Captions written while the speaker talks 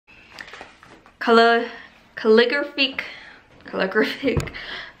calligraphic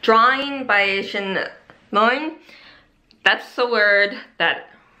drawing by Shin. That's the word that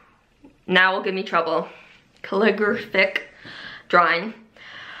now will give me trouble. Calligraphic drawing.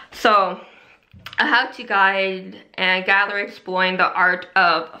 So, a how-to guide and gallery exploring the art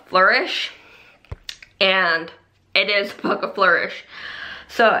of flourish. And it is a book of flourish.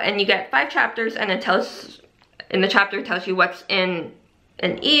 So, and you get 5 chapters, and it tells, in the chapter it tells you what's in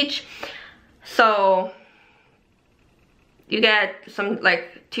each. So, you get some,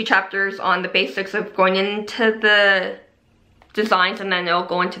 like, 2 chapters on the basics of going into the designs, and then it'll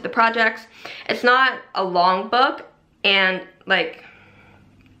go into the projects. It's not a long book, and, like,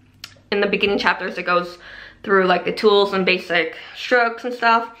 in the beginning chapters it goes through, like, the tools and basic strokes and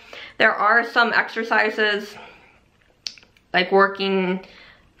stuff. There are some exercises, like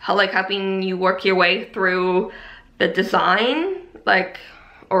helping you work your way through the design, like,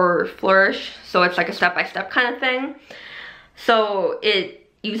 or flourish. So it's like a step-by-step kind of thing. So it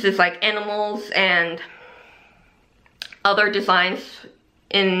uses like animals and other designs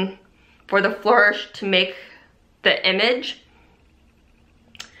for the flourish to make the image.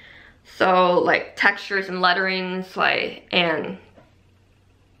 So like textures and letterings, like, and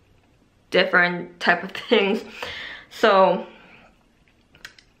different type of things. So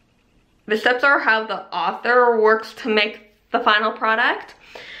the steps are how the author works to make the final product.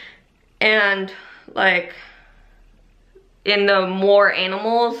 And like in the more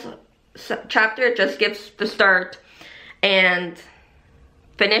animals chapter, it just gives the start and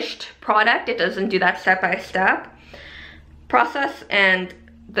finished product. It doesn't do that step-by-step process. And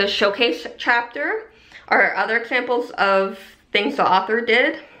the showcase chapter are other examples of things the author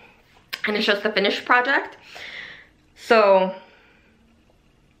did, and it's just the finished project. So,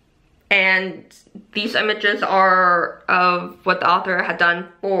 and these images are of what the author had done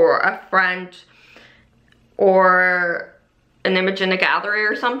for a friend, or an image in a gallery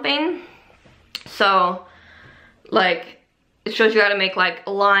or something. So, like, it shows you how to make like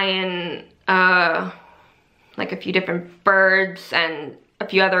a lion, like a few different birds and a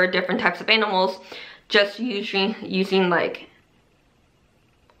few other different types of animals, just using like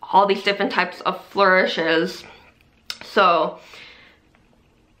all these different types of flourishes. So,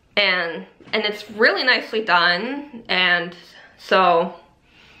 and it's really nicely done. And so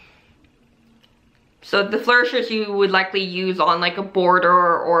the flourishes you would likely use on like a border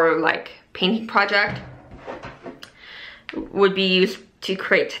or like painting project would be used to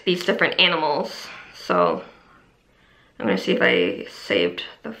create these different animals. So I'm gonna see if I saved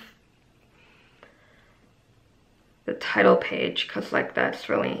the title page, because like that's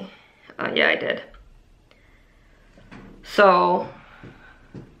really, yeah, I did. So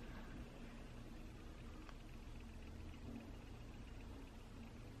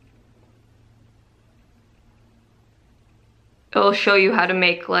it'll show you how to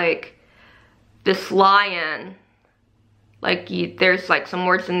make like this lion, like there's like some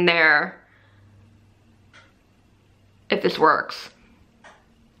words in there if this works,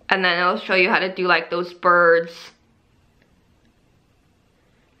 and then it'll show you how to do like those birds.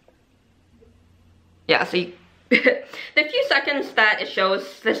 Yeah, so the few seconds that it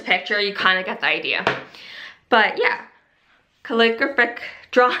shows this picture, you kind of get the idea. But yeah, calligraphic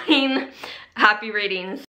drawing, happy readings.